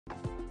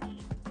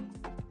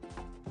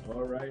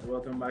All right,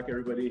 welcome back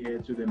everybody here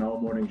to the Now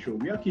Morning Show.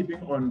 We are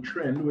keeping on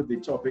trend with the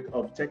topic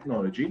of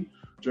technology.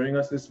 Joining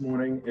us this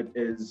morning, it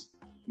is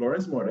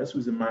Lawrence Morris,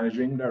 who's the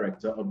Managing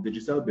Director of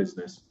Digicel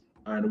Business.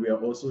 And we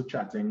are also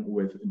chatting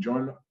with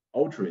John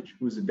Outridge,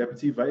 who's the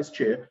Deputy Vice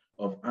Chair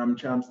of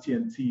AmCham's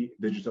TNT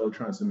Digital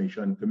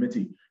Transformation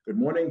Committee. Good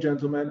morning,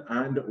 gentlemen,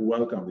 and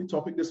welcome. The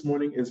topic this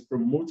morning is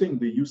promoting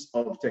the use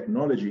of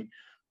technology.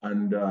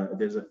 And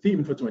there's a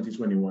theme for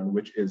 2021,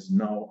 which is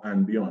now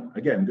and beyond.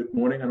 Again, good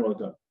morning and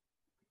welcome.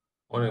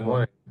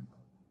 Morning.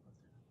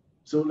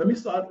 So let me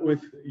start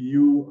with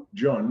you,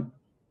 John.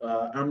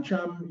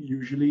 AmCham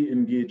usually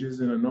engages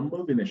in a number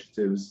of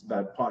initiatives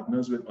that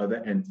partners with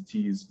other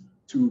entities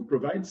to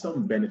provide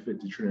some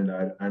benefit to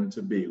Trinidad and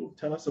Tobago.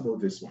 Tell us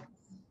about this one.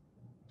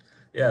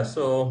 Yeah,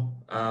 so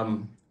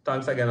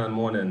thanks again and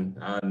morning.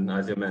 And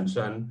as you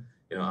mentioned,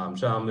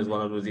 AmCham is one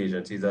of those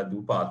agencies that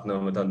do partner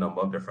with a number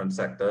of different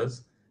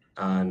sectors,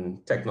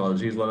 and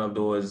technology is one of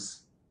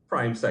those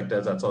prime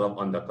sectors that sort of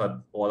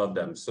undercut all of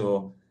them.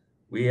 So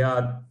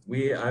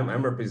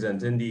I'm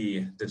representing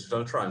the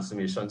Digital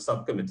Transformation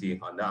Subcommittee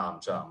under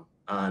AmCham,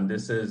 and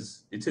this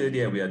is the third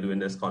year we are doing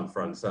this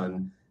conference,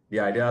 and the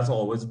idea has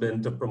always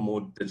been to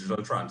promote digital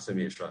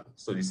transformation.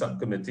 So the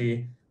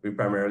subcommittee, we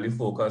primarily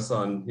focus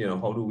on,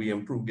 how do we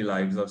improve the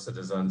lives of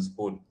citizens,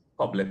 both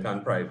public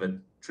and private,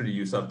 through the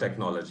use of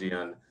technology.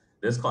 And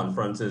this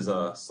conference is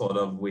a sort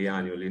of way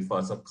annually for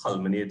us to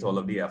culminate all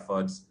of the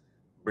efforts,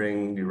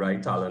 bring the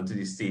right talent to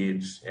the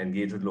stage,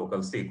 engage with local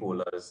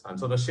stakeholders, and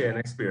sort of share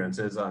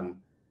experiences and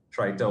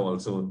try to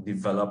also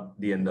develop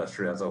the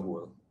industry as a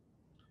whole.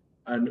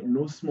 And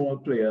no small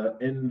player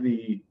in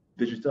the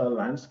digital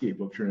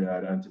landscape of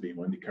Trinidad and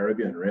Tobago and the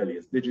Caribbean really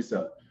is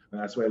Digicel. And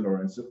that's why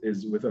Lawrence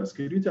is with us.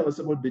 Could you tell us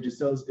about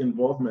Digicel's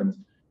involvement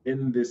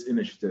in this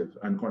initiative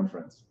and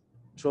conference?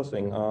 Sure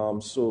thing.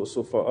 So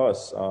for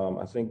us,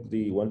 I think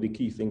one of the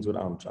key things with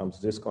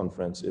AmCham's this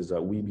conference is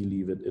that we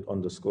believe it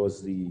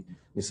underscores the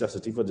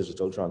necessity for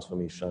digital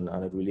transformation,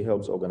 and it really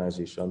helps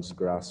organizations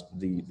grasp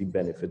the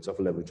benefits of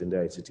leveraging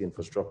their ICT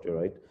infrastructure,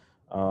 right?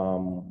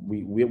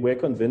 We're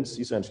convinced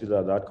essentially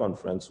that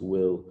conference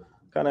will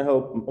kind of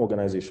help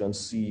organizations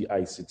see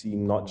ICT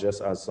not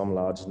just as some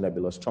large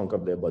nebulous chunk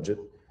of their budget,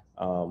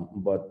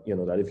 but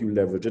that if you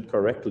leverage it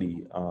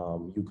correctly,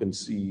 you can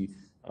see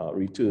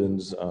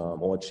returns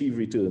or achieve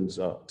returns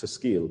to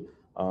scale.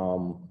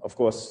 Of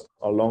course,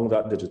 along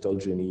that digital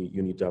journey,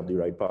 you need to have the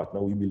right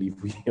partner. We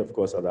believe we, of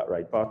course, are that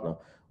right partner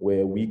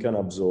where we can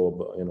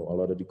absorb, a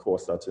lot of the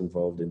cost that's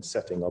involved in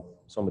setting up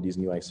some of these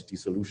new ICT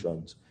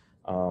solutions,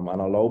 and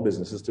allow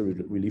businesses to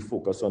really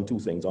focus on two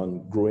things: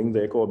 on growing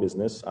their core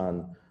business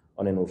and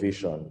on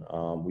innovation.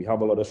 We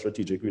have a lot of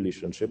strategic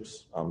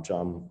relationships,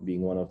 AmCham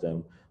being one of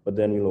them, but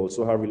then we'll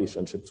also have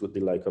relationships with the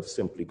like of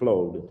Simply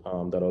Cloud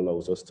that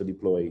allows us to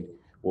deploy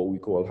what we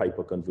call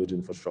hyper-converged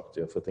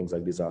infrastructure for things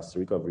like disaster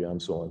recovery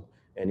and so on,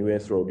 anywhere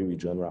throughout the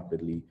region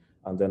rapidly.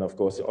 And then, of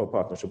course, our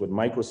partnership with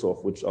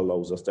Microsoft, which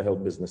allows us to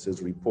help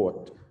businesses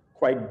report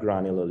quite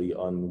granularly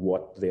on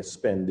what their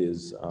spend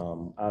is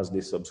as they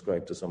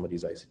subscribe to some of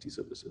these ICT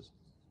services.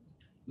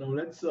 Now,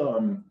 let's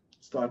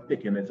start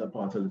picking it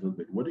apart a little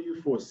bit. What do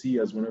you foresee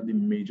as one of the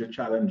major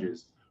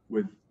challenges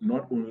with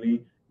not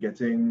only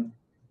getting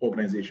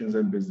organizations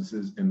and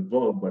businesses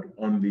involved, but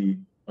on the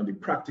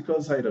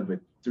practical side of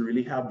it, to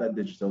really have that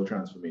digital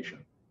transformation?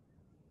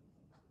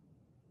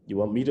 You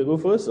want me to go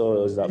first,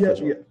 or is that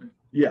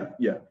Yeah.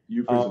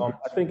 You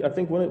first. I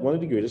think one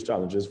of the greatest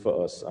challenges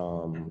for us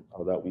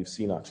that we've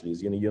seen actually is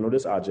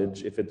this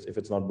adage: if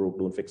it's not broke,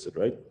 don't fix it,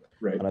 right?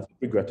 Right. And I think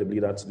regrettably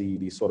that's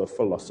the sort of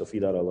philosophy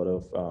that a lot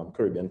of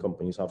Caribbean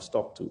companies have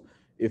stuck to.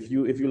 If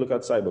you look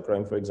at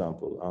cybercrime, for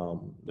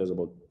example, there's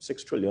about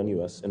 $6 trillion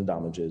US in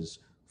damages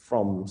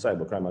from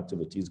cybercrime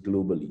activities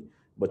globally.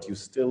 But you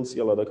still see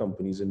a lot of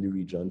companies in the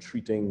region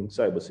treating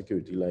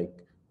cybersecurity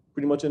like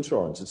pretty much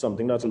insurance. It's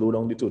something that's low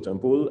down the totem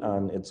pole,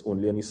 and it's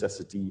only a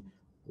necessity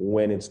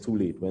when it's too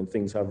late, when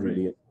things have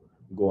really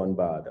gone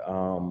bad.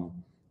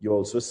 You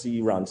also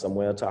see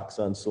ransomware attacks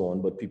and so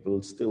on, but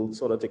people still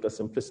sort of take a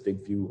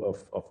simplistic view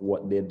of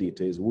what their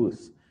data is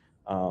worth.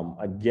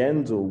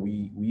 Again, though,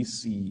 we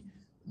see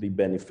the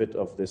benefit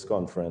of this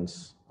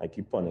conference. I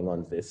keep punning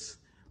on this,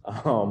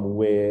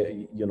 where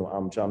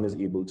AmCham is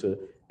able to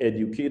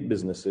educate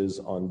businesses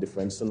on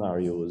different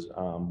scenarios,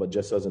 but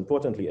just as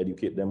importantly,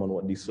 educate them on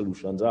what these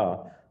solutions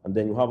are. And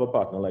then you have a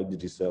partner like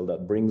Digicel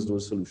that brings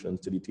those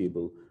solutions to the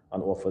table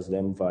and offers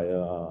them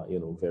via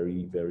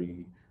very,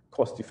 very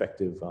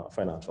cost-effective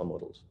financial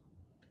models.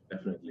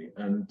 Definitely.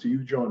 And to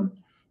you, John,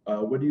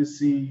 what do you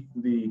see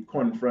the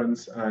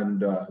conference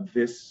and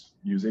this,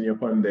 using your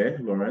pun there,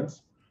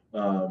 Lawrence,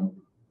 how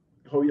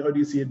do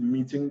you see it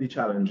meeting the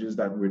challenges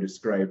that we're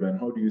describing?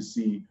 How do you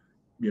see,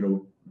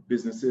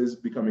 businesses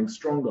becoming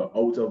stronger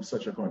out of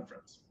such a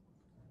conference?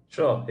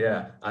 Sure,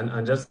 yeah.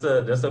 And just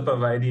to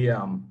provide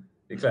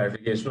the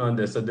clarification on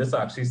this, so this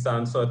actually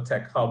stands for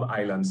Tech Hub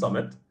Island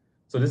Summit.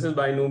 So this is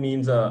by no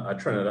means a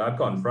Trinidad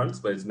conference,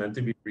 but it's meant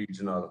to be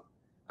regional.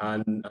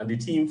 And the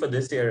theme for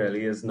this year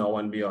really is now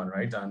and beyond,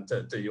 right? And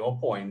to your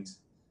point,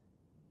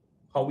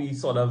 how we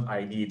sort of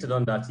ideated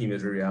on that team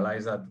is we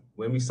realized that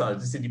when we started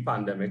to see the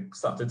pandemic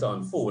started to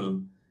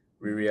unfold,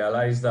 we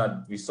realized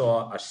that we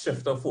saw a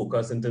shift of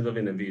focus in terms of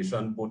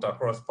innovation, both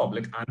across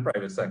public and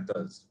private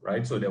sectors,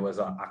 right? So there was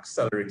an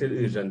accelerated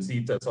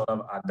urgency to sort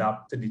of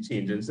adapt to the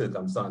changing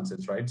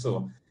circumstances, right?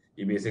 So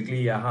you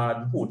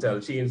had hotel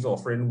chains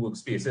offering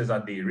workspaces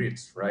at day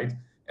rates, right?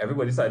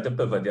 Everybody started to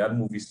pivot. They had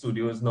movie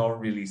studios now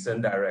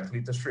releasing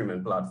directly to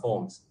streaming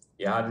platforms.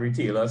 You had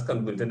retailers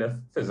converting their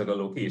physical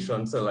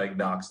locations to like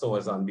dark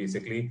stores and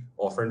basically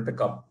offering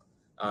pickup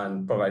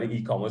and providing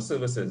e-commerce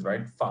services,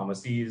 right?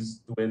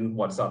 Pharmacies doing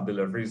WhatsApp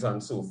deliveries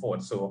and so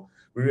forth. So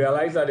we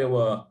realized that there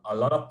were a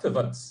lot of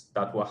pivots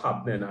that were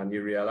happening, and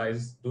you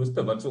realize those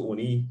pivots were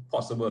only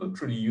possible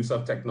through the use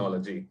of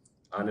technology.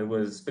 And it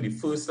was for the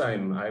first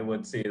time, I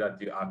would say,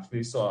 that you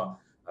actually saw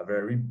a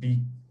very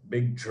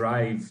big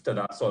drive to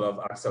that sort of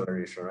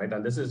acceleration, right?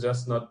 And this is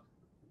just not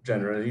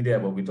generally there,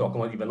 but we're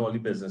talking about even all the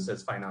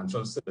businesses,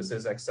 financial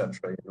services,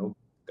 etc.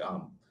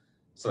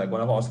 So like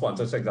one of our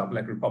sponsors, for example,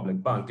 like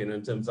Republic Bank,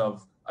 in terms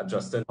of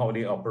adjusting how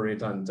they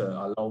operate and to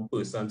allow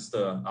persons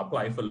to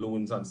apply for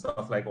loans and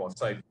stuff like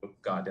outside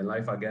Guardian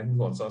Life, again,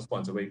 who's also a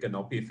sponsor where you can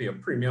now pay for your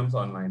premiums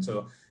online.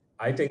 So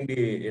I think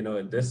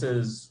this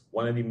is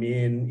one of the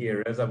main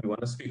areas that we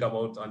want to speak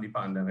about on the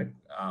pandemic,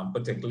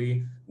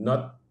 particularly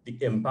not the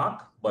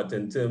impact, but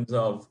in terms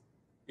of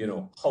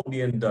how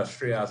the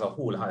industry as a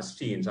whole has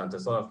changed, and to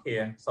sort of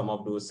hear some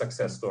of those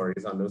success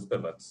stories and those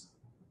pivots.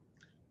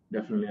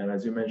 Definitely, and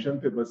as you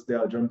mentioned pivots there,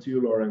 I'll jump to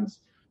you, Lawrence.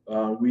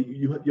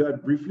 You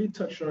had briefly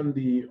touched on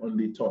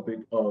the topic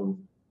of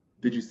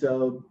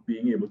Digicel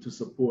being able to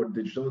support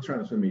digital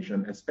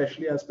transformation,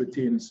 especially as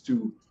pertains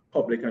to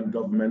public and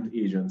government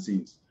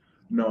agencies.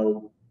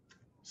 Now,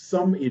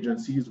 some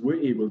agencies were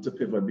able to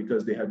pivot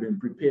because they had been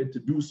prepared to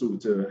do so,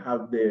 to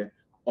have their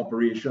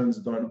operations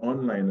done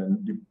online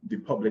and the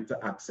public to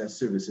access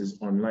services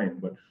online,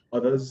 but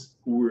others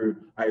were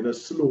either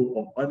slow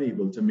or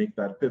unable to make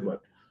that pivot.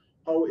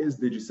 How is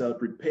Digicel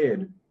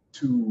prepared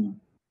to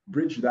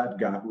bridge that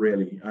gap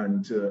really,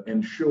 and to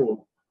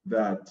ensure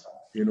that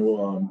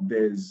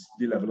there's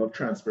the level of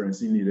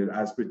transparency needed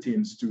as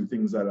pertains to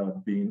things that are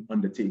being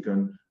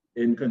undertaken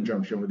in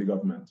conjunction with the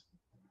government?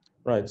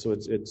 Right, so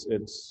it's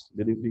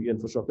the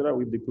infrastructure that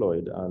we've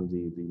deployed and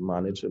the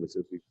managed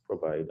services we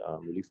provide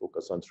really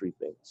focus on three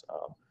things.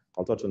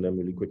 I'll touch on them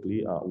really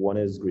quickly. One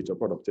is greater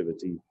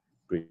productivity,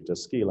 greater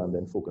scale, and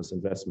then focused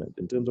investment.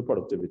 In terms of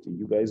productivity,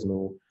 you guys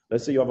know,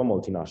 let's say you have a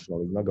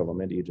multinational, even a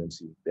government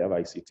agency, they have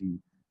ICT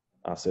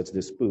assets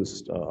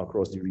dispersed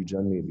across the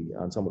region maybe,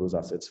 and some of those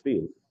assets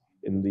fail.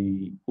 In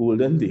the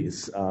olden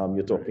days,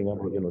 you're talking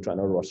about trying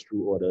to rush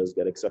through orders,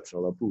 get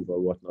exceptional approval,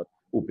 whatnot,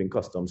 hoping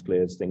customs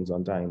clears things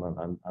on time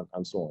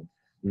and so on.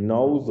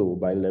 Now, though,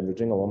 by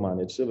leveraging our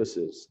managed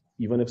services,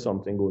 even if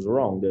something goes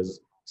wrong, there's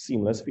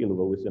seamless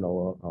failover within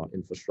our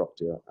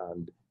infrastructure,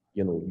 and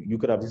you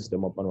could have the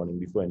system up and running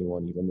before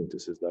anyone even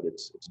notices that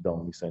it's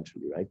down,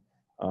 essentially, right?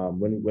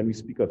 When we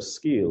speak of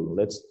scale,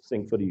 let's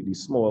think for the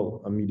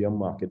small and medium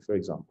market, for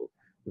example.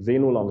 They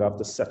no longer have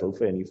to settle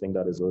for anything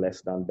that is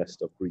less than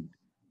best of breed.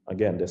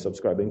 Again, they're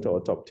subscribing to our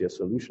top tier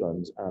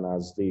solutions, and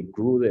as they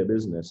grow their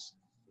business,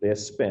 their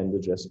spend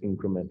will just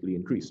incrementally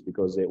increase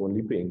because they're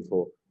only paying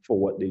for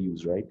what they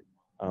use, right?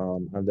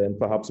 And then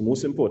perhaps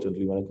most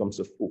importantly, when it comes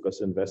to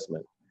focus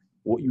investment,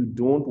 what you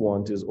don't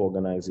want is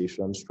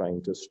organizations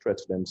trying to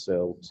stretch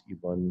themselves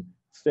even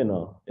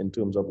thinner in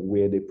terms of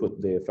where they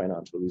put their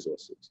financial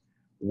resources.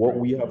 What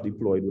we have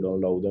deployed would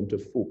allow them to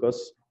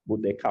focus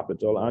both their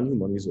capital and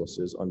human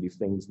resources on the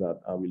things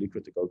that are really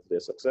critical to their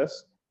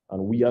success.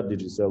 And we at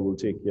Digicel will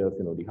take care of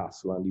the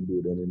hassle and the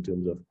burden in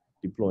terms of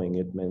deploying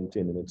it,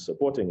 maintaining it,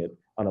 supporting it,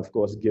 and of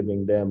course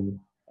giving them,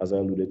 as I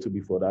alluded to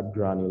before, that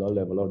granular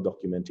level of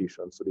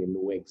documentation so they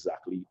know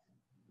exactly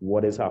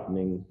what is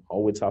happening,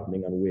 how it's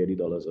happening, and where the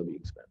dollars are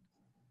being spent.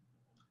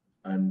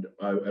 And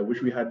I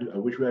wish we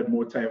had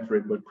more time for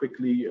it, but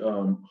quickly,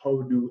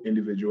 how do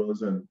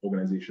individuals and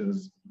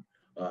organizations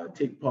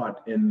take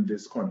part in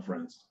this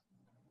conference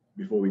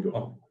before we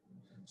go?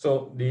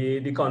 So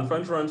the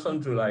conference runs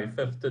from July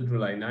 5th to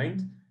July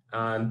 9th,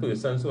 and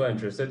persons who are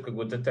interested could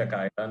go to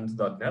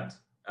techislands.net,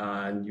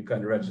 and you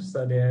can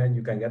register there.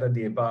 You can get a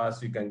day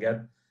pass, you can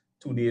get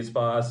 2 days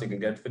pass, you can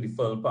get for the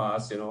full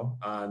pass,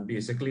 and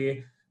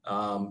basically,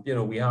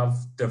 we have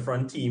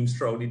different teams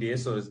throughout the day.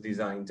 So it's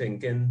design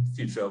thinking,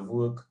 future of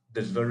work,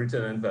 digital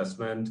return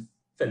investment,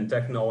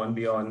 fintech now and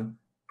beyond,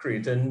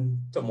 creating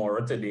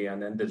tomorrow today,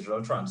 and then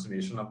digital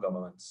transformation of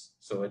governments.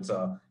 So it's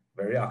a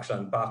very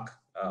action-packed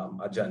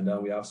agenda.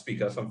 We have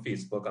speakers from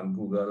Facebook and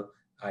Google,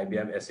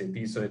 IBM,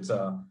 SAP. So it's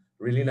a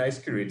really nice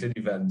curated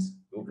event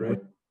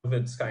of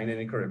its kind in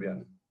the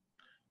Caribbean.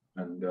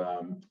 And,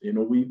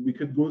 we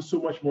could go so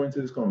much more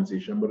into this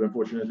conversation, but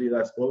unfortunately,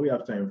 that's all we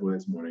have time for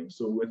this morning.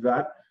 So with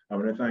that, I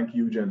want to thank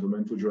you,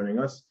 gentlemen, for joining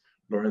us.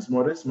 Lawrence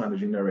Modest,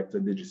 Managing Director,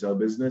 Digicel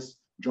Business.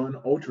 John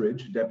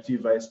Outridge, Deputy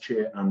Vice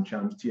Chair,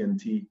 AmChams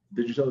TNT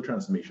Digital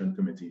Transformation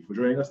Committee, for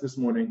joining us this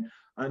morning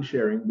and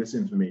sharing this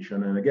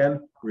information. And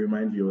again, we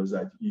remind viewers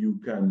that you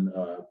can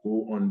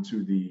go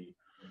onto the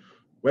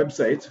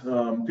website.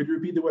 Could you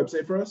repeat the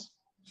website for us?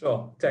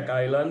 Sure,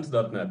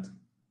 techislands.net.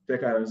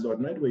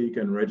 Techislands.net, where you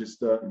can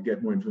register,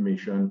 get more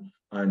information,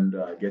 and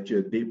get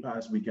your day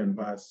pass, weekend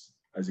pass,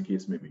 as the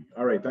case may be.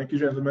 All right. Thank you,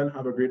 gentlemen.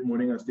 Have a great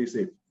morning and stay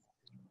safe.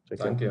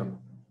 Thank you.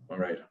 All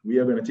right. We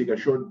are going to take a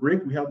short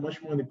break. We have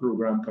much more in the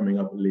program coming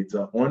up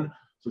later on.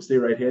 So stay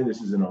right here.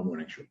 This is In Our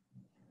Morning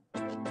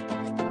Show.